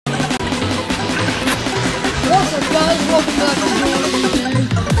welcome back to Jordan today.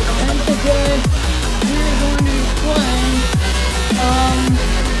 And today we're going to be playing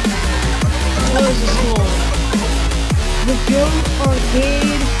what is this called? The Goat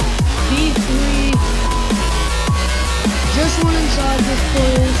Arcade B3. Just went inside this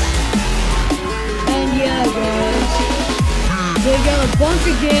place. And yeah guys, they got a bunch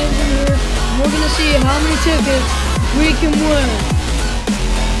of games in here. And we're gonna see how many tickets we can win.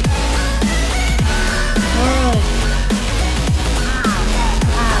 Alright.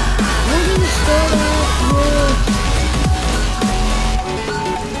 We're gonna start off with...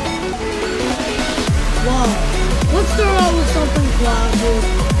 Wow. Let's start out with something classic.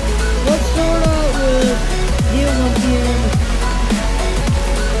 Let's start out with the Olympian.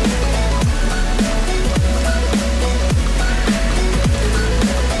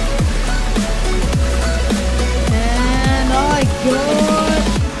 And I got...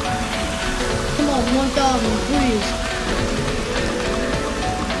 Come on, 1,000, please.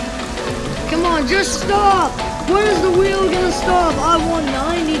 Come on, just stop! When is the wheel gonna stop? I won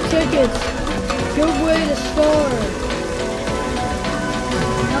 90 tickets. Good way to start.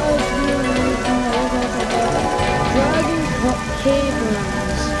 Now it's really Dragon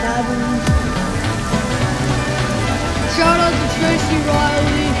Caverns. Shout out to Tracy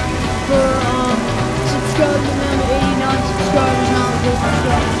Riley for subscribing to them at 89 subscribers now. Go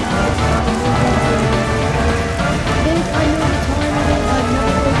subscribe. I think I know the time of it. I've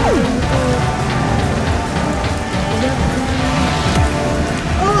never played the game before. Is that the time?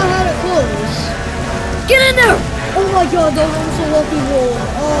 Oh, I had it close. Get in there! Oh my god, that was a lucky roll.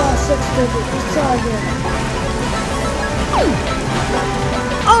 Oh, 6 tickets. Let's try again.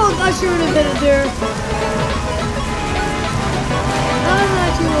 Oh, I sure have hit it there. That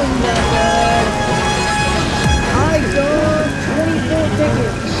actually wasn't that bad. I got 24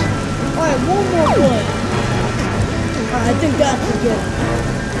 tickets. Alright, one more play. I think that's a good.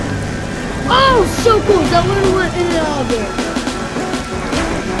 Oh, so close. That one went in and out of there.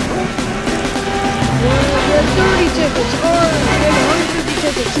 We have 30 tickets. Alright, we have 150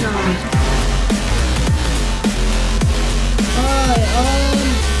 tickets now. Alright,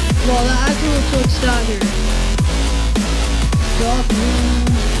 well, that actually looks like stat here. Stop.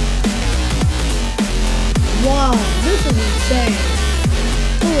 Wow, this is insane.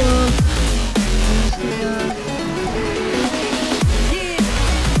 Hello. Let's do that.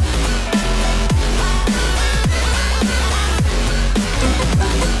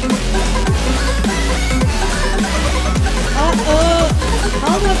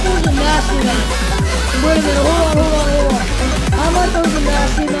 How am I supposed to nasty map? Wait a minute, hold on. How am I supposed to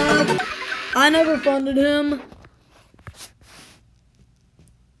nasty map? I never funded him.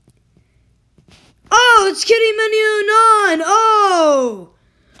 Oh, it's Kitty Menu 9.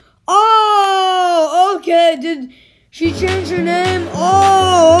 Oh, okay. Did she change her name?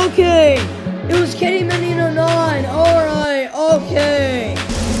 Oh, okay. It was Kitty Menu 9. Alright, okay.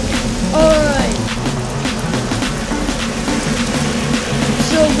 Alright.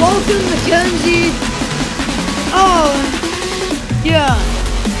 So welcome Mackenzie. Oh, yeah.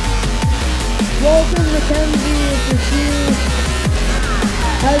 Welcome Mackenzie. If it's you.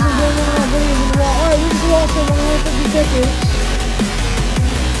 Hasn't been on our videos in a while. Alright, we just lost our 150 tickets.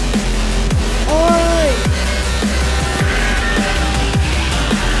 Alright.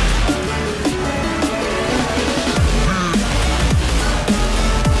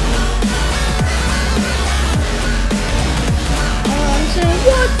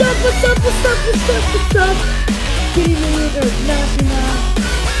 What's up? Kitty Minion, or Nasty Map.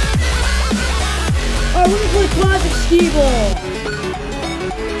 Alright, we're gonna play classic skee ball.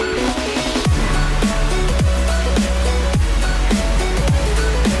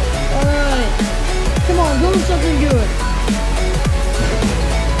 Alright. Come on, go with something good.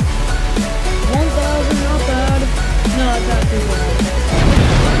 1,000, not bad. No, it's not too bad.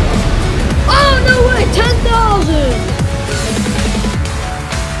 Oh, no way! 10,000!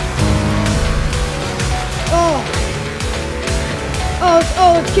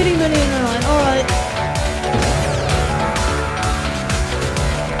 Oh, it's Kitty Mini 9. Alright.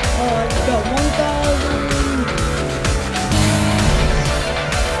 Oh, I just got 1,000.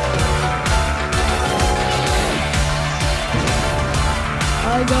 I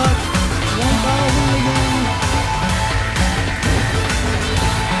got 1,000 again.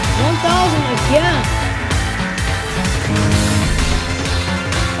 1,000 again.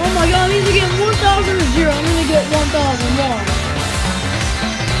 Oh my god, I need to get 1,000 or 0. I'm gonna get 1,001.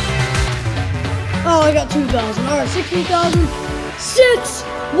 Oh, I got 2,000. Alright, 16,000. 6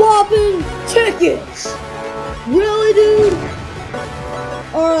 whopping tickets. Really, dude?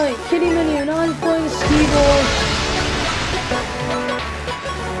 Alright, Kitty Mini, and I'm playing skee ball.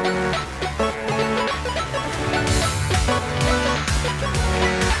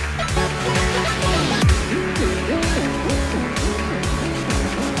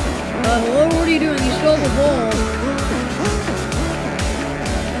 Hello, what are you doing? You stole the ball.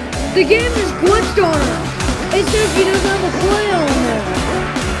 The game is glitched on her. It says she doesn't have a play on there.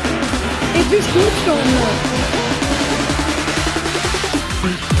 It just glitched on her.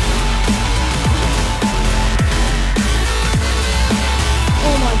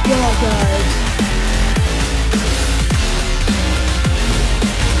 Oh my god, guys.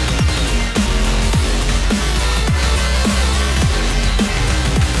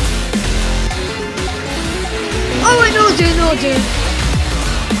 Oh wait, no, dude, no, dude.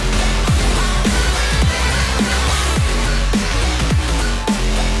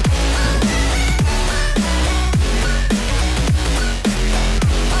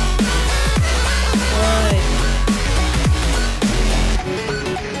 Right.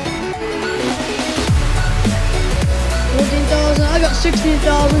 14,000. I got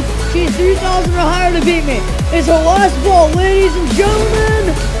 16,000. She's 3,000 or higher to beat me. It's her last ball, ladies and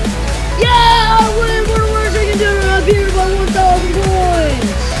gentlemen. Yeah, I win. What the worst I can do? I beat her by 1,000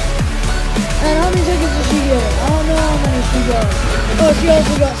 points. And how many tickets did she get? I don't know how many she got. Oh, she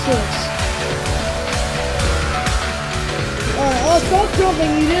also got 6. Alright, oh, stop jumping.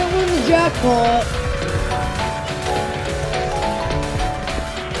 You didn't win the jackpot.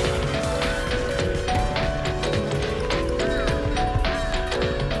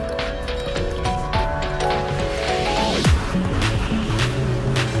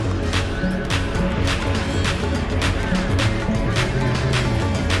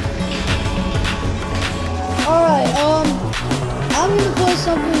 I'm gonna play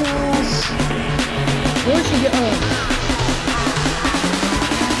something else. Where'd she get? Oh.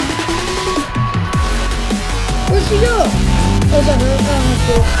 Where'd she go? Oh, is that her?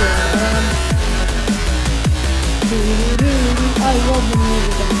 I love the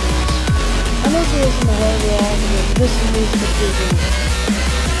music on this. I mostly listen to hardware all the way, but this is music that's good.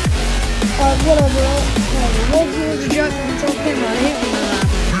 Whatever. What's the jack control camera? I hate when that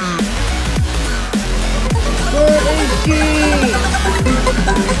happens. Where is she?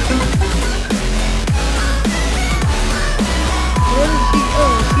 Where is she?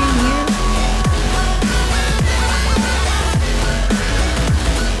 Oh, is she in here?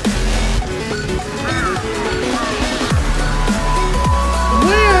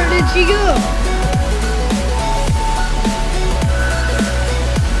 Where did she go?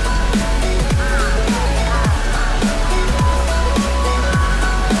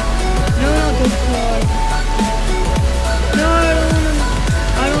 No, not this one. No,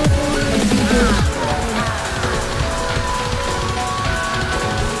 I don't want to do this.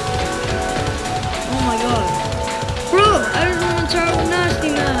 Oh my god. Bro, I just want to start with Nasty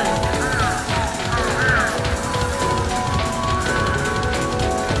Man.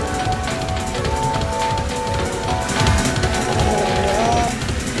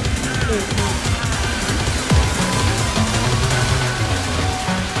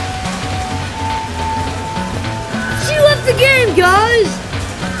 The game, guys!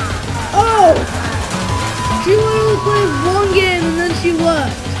 Oh! She literally played one game and then she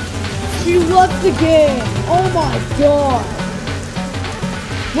left. She left the game. Oh my god.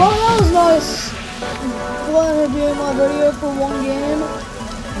 Well, that was nice. Letting her be in my video for one game.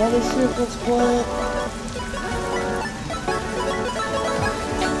 Mothership, let's play it.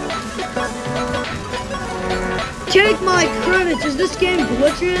 Take my credits. Is this game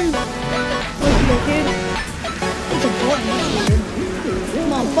glitching? Okay. It's a button, that's weird.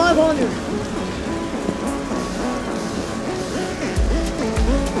 Come on, 500.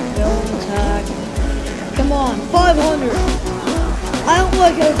 Don't attack. Come on, 500. I don't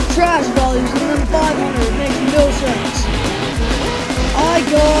like it. It's trash values and then 500. It makes no sense. I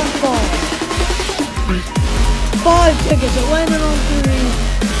got 5. 5 tickets. It landed on 3.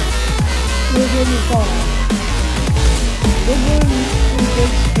 We'll give me 5. We'll give me 3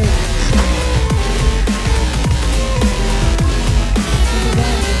 big tickets.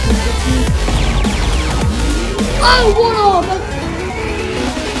 Oh, what off?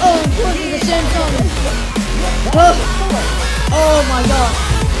 Oh, of course it's the same song. Oh my god.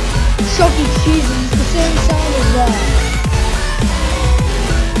 Chuck E. Cheese is the same sound as that.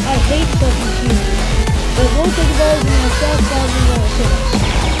 I hate Chuck E. Cheese. But we'll think about it in the $7,000.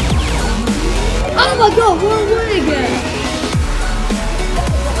 Oh my god, we're away again.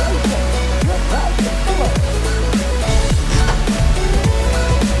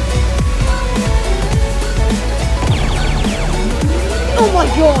 Oh my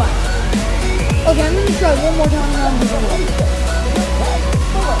god! Okay, I'm gonna try one more time and I'm gonna go.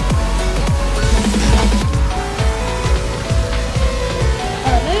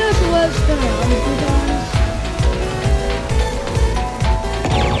 Alright, maybe I should let it spin around a few times.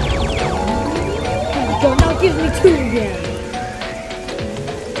 2 again.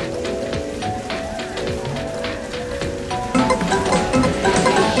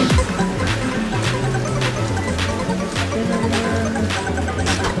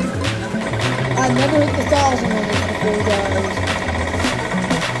 I never hit the 1,000 levels before, guys.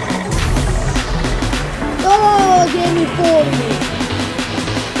 Oh, it gave me 40.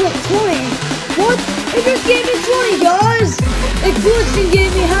 What, 20? What? It just gave me 20, guys. It glitched and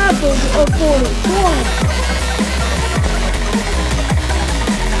gave me half of 40. 20.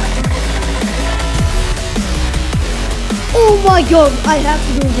 Oh my god, I have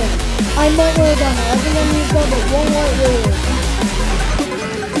to do it again. I might not have done it. I think I need to start with one white roller.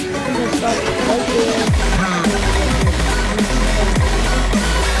 I'm gonna start right there.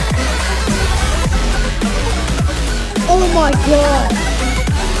 Oh my god!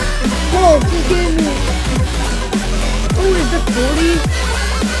 Whoa, just gave me... Oh, is it 40?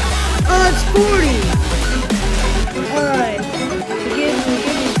 It's 40! Alright. It gave me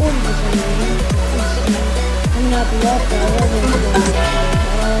 40 for some reason. I'm gonna have to lock that.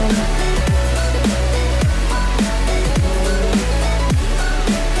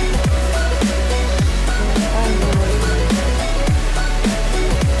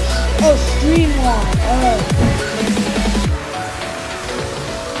 Oh, streamline. Alright.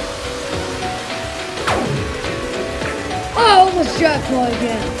 Oh, almost jackpot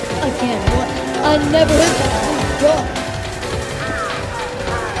again. Again, what? I never hit that. Oh, God.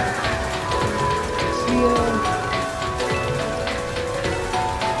 See ya.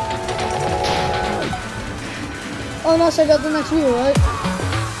 Oh, nice, I got the next wheel, right?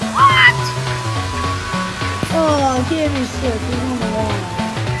 What? Oh, it gave me 6. There's no more.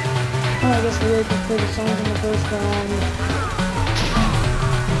 Oh, I guess we wait for the songs in the first round.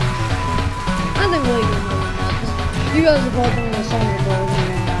 I think we'll get more than that. You guys are both thinking the songs are better than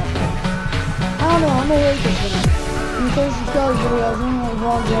that. I don't know, I'm gonna wait this one. In the first subscribe video, I was only like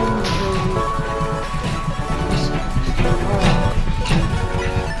one game in the video.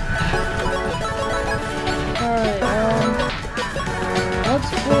 Alright, let's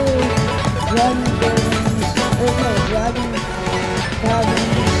play Dragon Gardens, or no, Dragon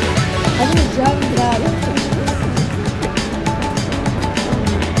Cabins. I think it's Dragon Cabins.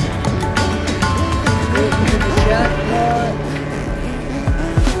 Waiting for the jackpot.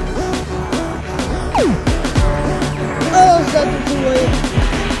 Oh, it's up too late.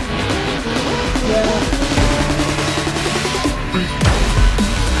 Yeah.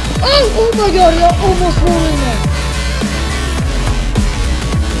 Oh my god, I almost rolled in there.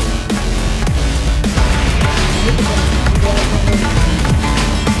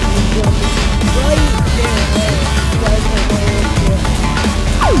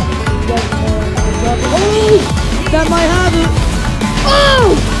 Oh, that might have it.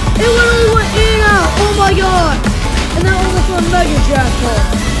 Oh, it literally went in and out. Oh my god. And that almost went mega jackpot.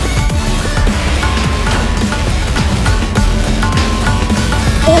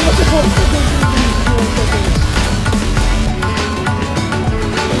 Oh, what's it called?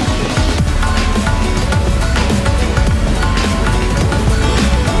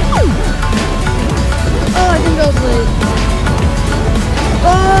 Oh, I think that was late.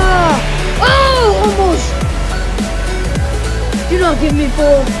 Oh, almost. Do not give me 4.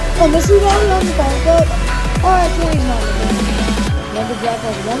 Oh, Mr. Robin on the phone, but alright, 20's not enough. Number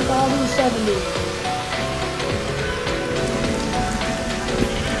jackpot 1,070.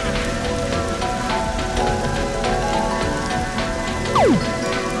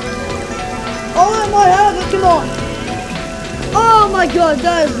 Oh, I might have it, come on. Oh my god,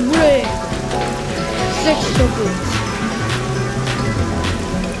 that is rigged. 6 tickets.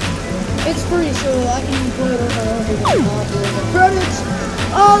 It's free, so I can put it over the credits.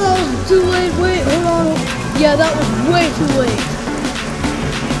 Oh, that was too late. Wait, hold on. Yeah, that was way too late.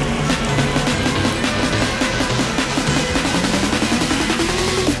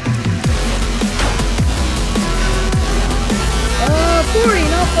 40,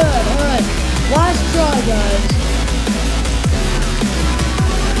 not bad. Alright, last try, guys.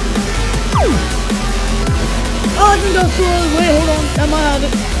 Oh, I can go slowly. Wait, hold on. I might have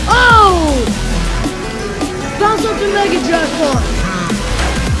it. Oh! Bounce up the mega jackpot.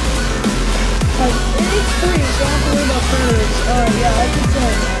 Like, it's free, so I don't have to worry about credits. Alright, yeah, I can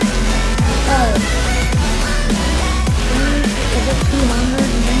tell that. Alright. Is it 200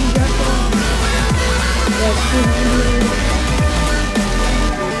 mega jackpot? Yeah, 200.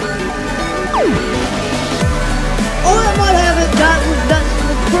 Oh, that might have it. That's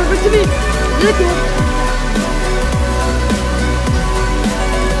perfect to me. Really cool.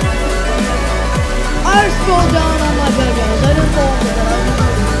 I just fall down on my bed, guys. I didn't fall on the bed.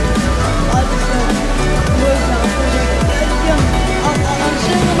 I just way down.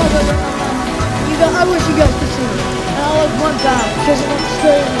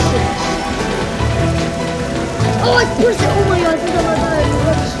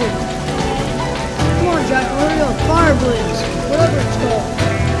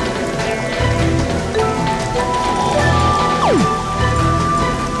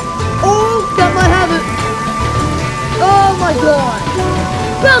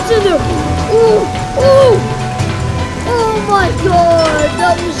 Bounce in there! Ooh! Ooh! Oh my god!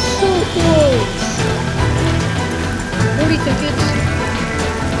 That was so close! 40 tickets.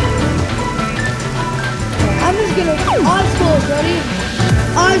 I'm just gonna... Eyes closed, ready?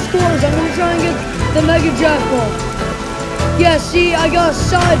 Eyes closed. I'm gonna try and get the mega jackpot. Yeah, see, I got a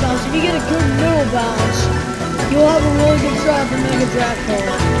side bounce. If you get a good middle bounce, you'll have a really good shot at the mega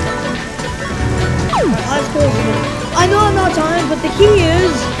jackpot. Eyes closed again. I know I'm not timed, but the key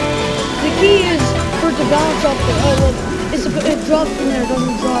is for it to bounce up there. Oh, well, it drops in there, it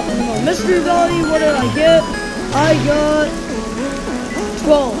doesn't drop anymore. Mystery value, what did I get? I got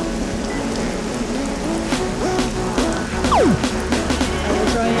 12. I'll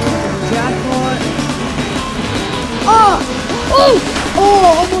try and jackpot. Ah! Oh! Oh,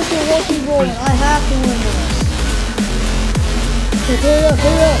 almost a lucky roll. I have to win this. Okay, hurry up,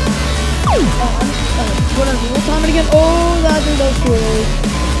 hurry up. Whatever, we'll time it again. Oh, that was good.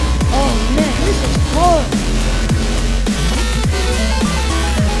 Oh man, this is hard.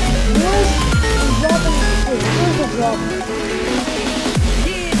 Where's the dropping? Wait, where's the dropping?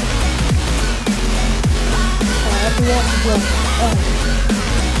 I have to watch the drop.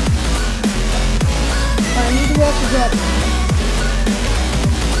 I need to watch the drop.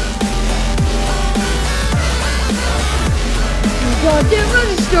 Oh god, didn't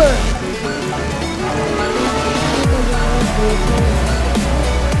register!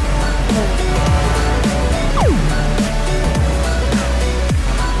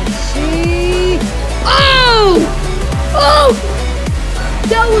 Let's see. Oh! Oh!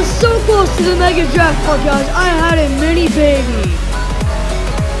 That was so close to the mega jackpot, guys. I had a mini baby.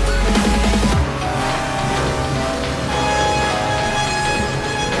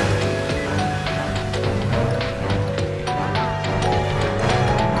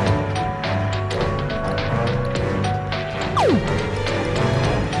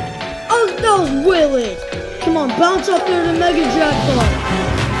 Willie, come on, bounce up there to mega jackpot.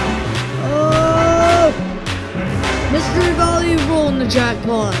 Oh, mystery value rolling the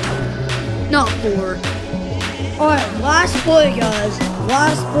jackpot. Not 4. All right, last play, guys.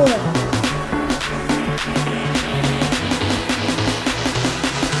 Last play.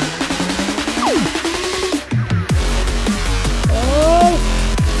 Oh,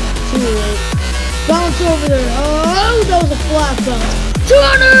 too late. Bounce over there. Oh, that was a flat bounce.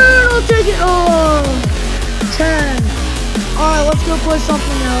 200! I'll take it! Oh! 10. Alright, let's go play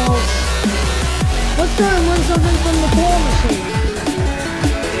something else. Let's try and win something from the claw machine.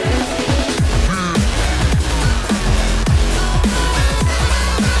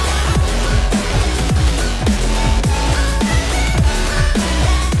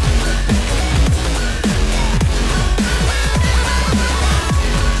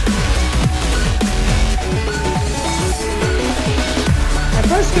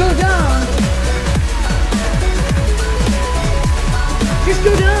 First go down. Just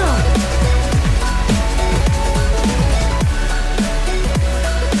go down.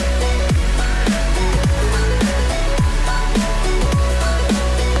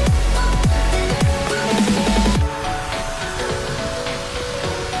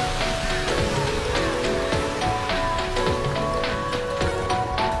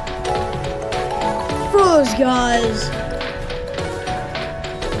 Froze, guys.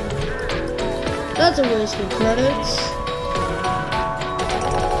 That's a waste of credits.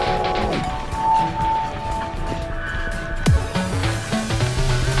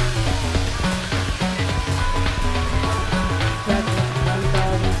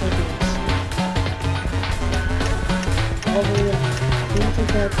 All the way up.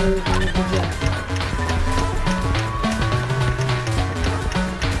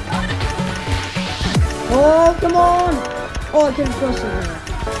 Oh, come on! Oh, I couldn't cross it there.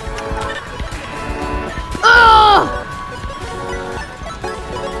 Ah!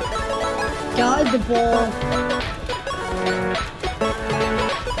 Guide the ball.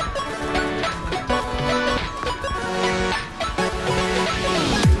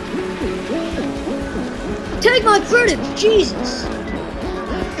 Take my credits, Jesus!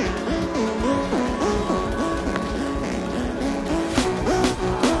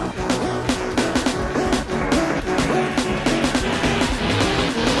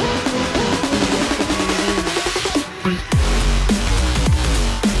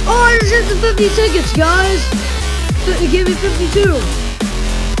 Hit the 50 tickets, guys! It gave me 52.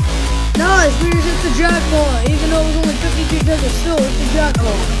 Nice, we just hit the jackpot. Even though it was only 52 tickets, still it's the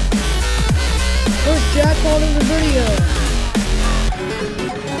jackpot. First jackpot in the video.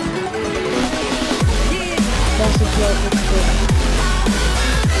 That's the jackpot.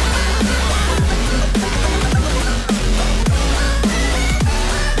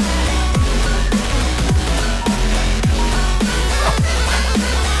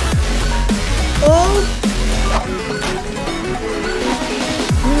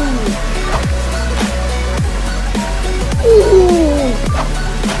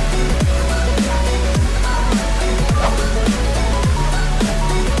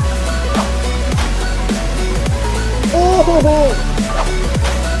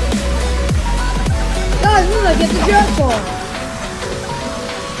 far.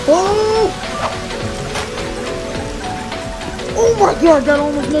 Oh! Oh my god, that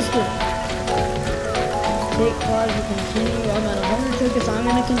almost missed it. Take 5 to continue. I'm at 100 tickets. I'm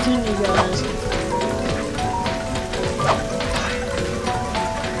gonna continue, guys.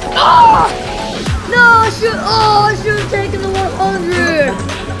 Ah! No, I should have taken the 100.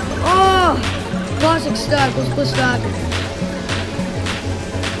 Oh, classic stack. Let's put stack.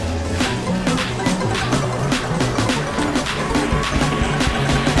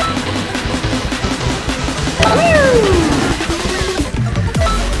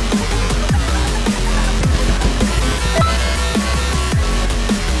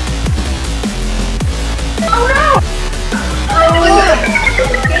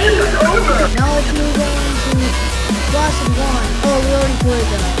 Now let's move on to Classic 1. Oh, we already played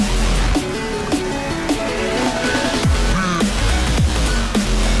that.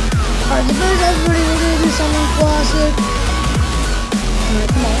 Alright, so there's everybody. We're going to do something classic. Alright,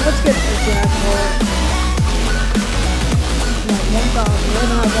 come on. Let's get the jackpot. Come on, 1,000. We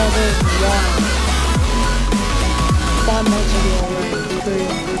haven't had all those in a while. 5 months ago already. 3,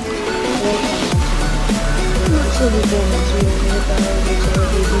 4 months ago. Should be 4 months ago. We hit that already, so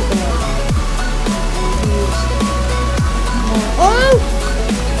it'll be 5. Oh!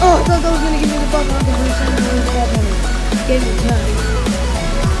 Oh, I thought that was gonna give me the 500. Gave me 10.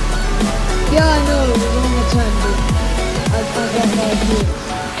 Yeah, I know, it was only 10, but I got 5 too.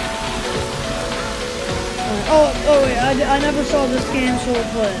 Oh wait, I never saw this game, so we'll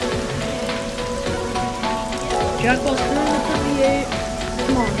play it. Jackpot's 358.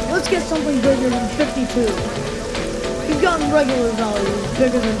 Come on, let's get something bigger than 52. We've gotten regular values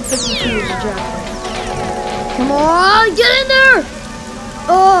bigger than 52 as a jackpot. Come on, get in there!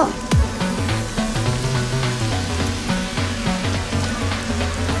 Oh!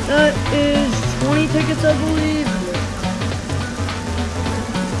 That is 20 tickets, I believe.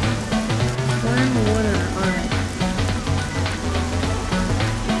 Find the winner. Alright.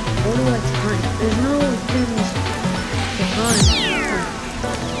 What do I time? There's no things to time.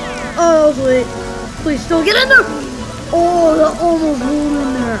 Oh, wait. Please, still get in there! Oh, that almost rolled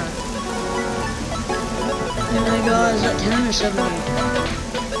in there. Oh my god, is that 10 or 70?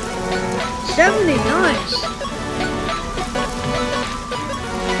 70, nice!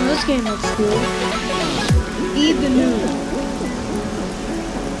 Oh, this game looks cool. Eat the noon.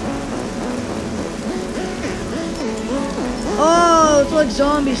 Oh, it's like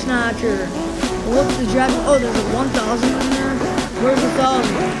Zombie Snatcher. What's the jacket? Oh, there's a 1,000 in there. Where's the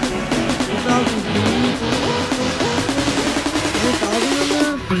 1,000? 1,000. Is there 1,000 in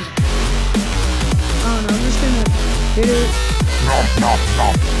there? I don't know, I'm just gonna hit it.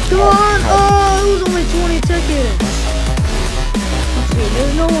 Come on! Oh, it was only 20 tickets. Let's see,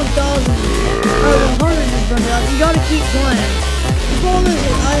 there's no 1,000. Alright, 100 is burned out. You gotta keep playing. The problem is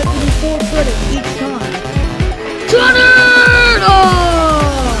that I have to do 4 credits each time. 200!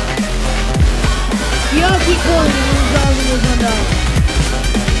 Oh! You gotta keep playing and 1,000 is burned out.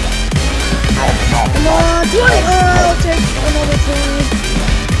 Come on, 20! Oh, I'll take another 20.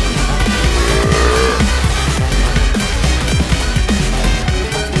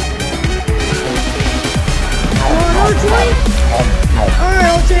 Another 20? Alright,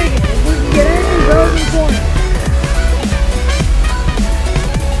 I'll take it. If we can get anything better than 20.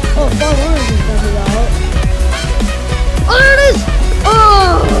 Oh, 500 is coming out. Oh, there it is! Oh!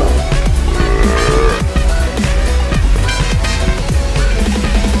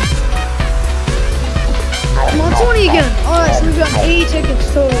 Come on, 20 again. Alright, so we've got 80 tickets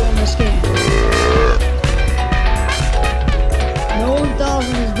total on this game. No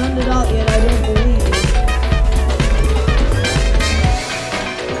 1,000 has vended out yet, I don't believe.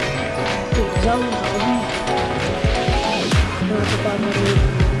 Is that 1,000? No, it's a 500.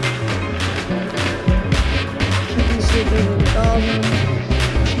 Chicken soup over 1,000.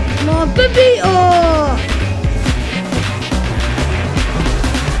 Come on, 50! Oh!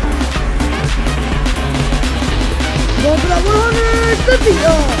 Go for that 150!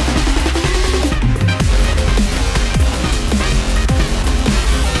 Oh!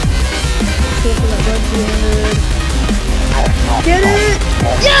 Go for that 200. Get it?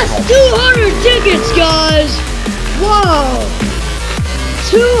 Yes! 200 tickets, guys! Wow!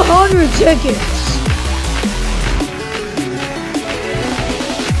 200 tickets!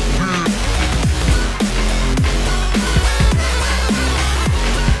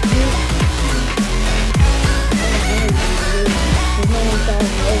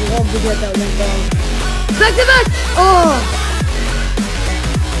 I love to get that 1,000. Back to back! Oh!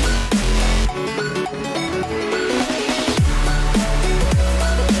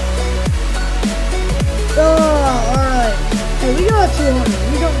 Oh, alright. Alright, we got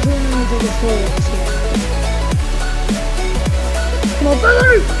 200. We got 200 tickets for this game. Come on,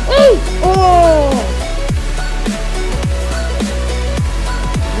 500! Oh! Oh!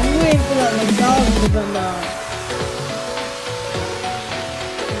 I'm waiting for that like 1,000 to come down.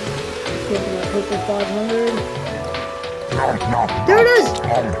 Hit the 500. There it is!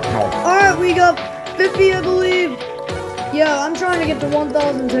 Alright, we got 50, I believe. Yeah, I'm trying to get to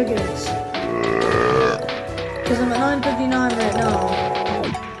 1,000 tickets. Because I'm at 959 right now.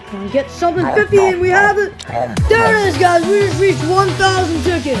 Can we get something 50 and we have it? There it is, guys. We just reached 1,000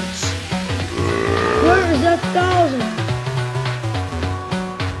 tickets. Where is that 1,000?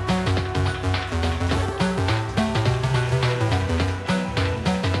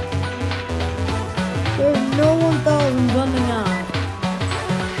 There's no 1,000 coming out.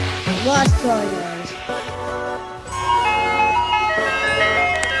 Last try, guys.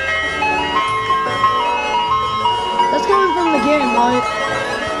 That's coming from the game, right?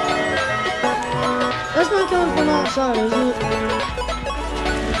 That's not coming from outside, is it?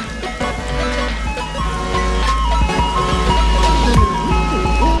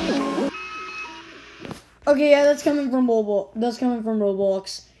 Okay, yeah, that's coming from Roblox. That's coming from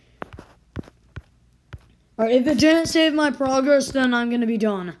Roblox. Alright, if it didn't save my progress, then I'm gonna be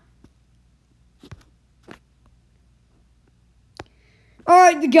done.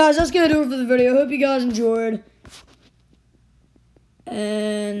 Alright, guys, that's gonna do it for the video. Hope you guys enjoyed.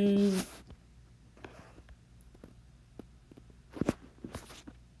 And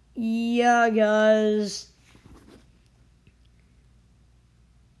yeah, guys,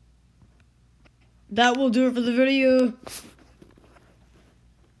 that will do it for the video.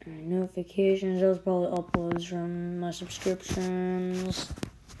 Notifications, those probably uploads from my subscriptions.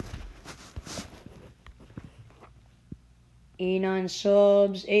 89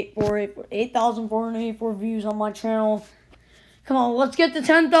 subs, 8,484 views on my channel. Come on, let's get to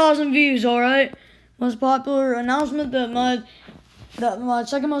 10,000 views, alright? Most popular announcement that my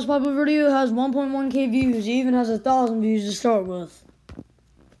second most popular video has 1.1k views. It even has 1,000 views to start with.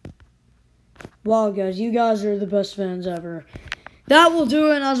 Wow, guys, you guys are the best fans ever. That will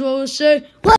do it, and as I always say,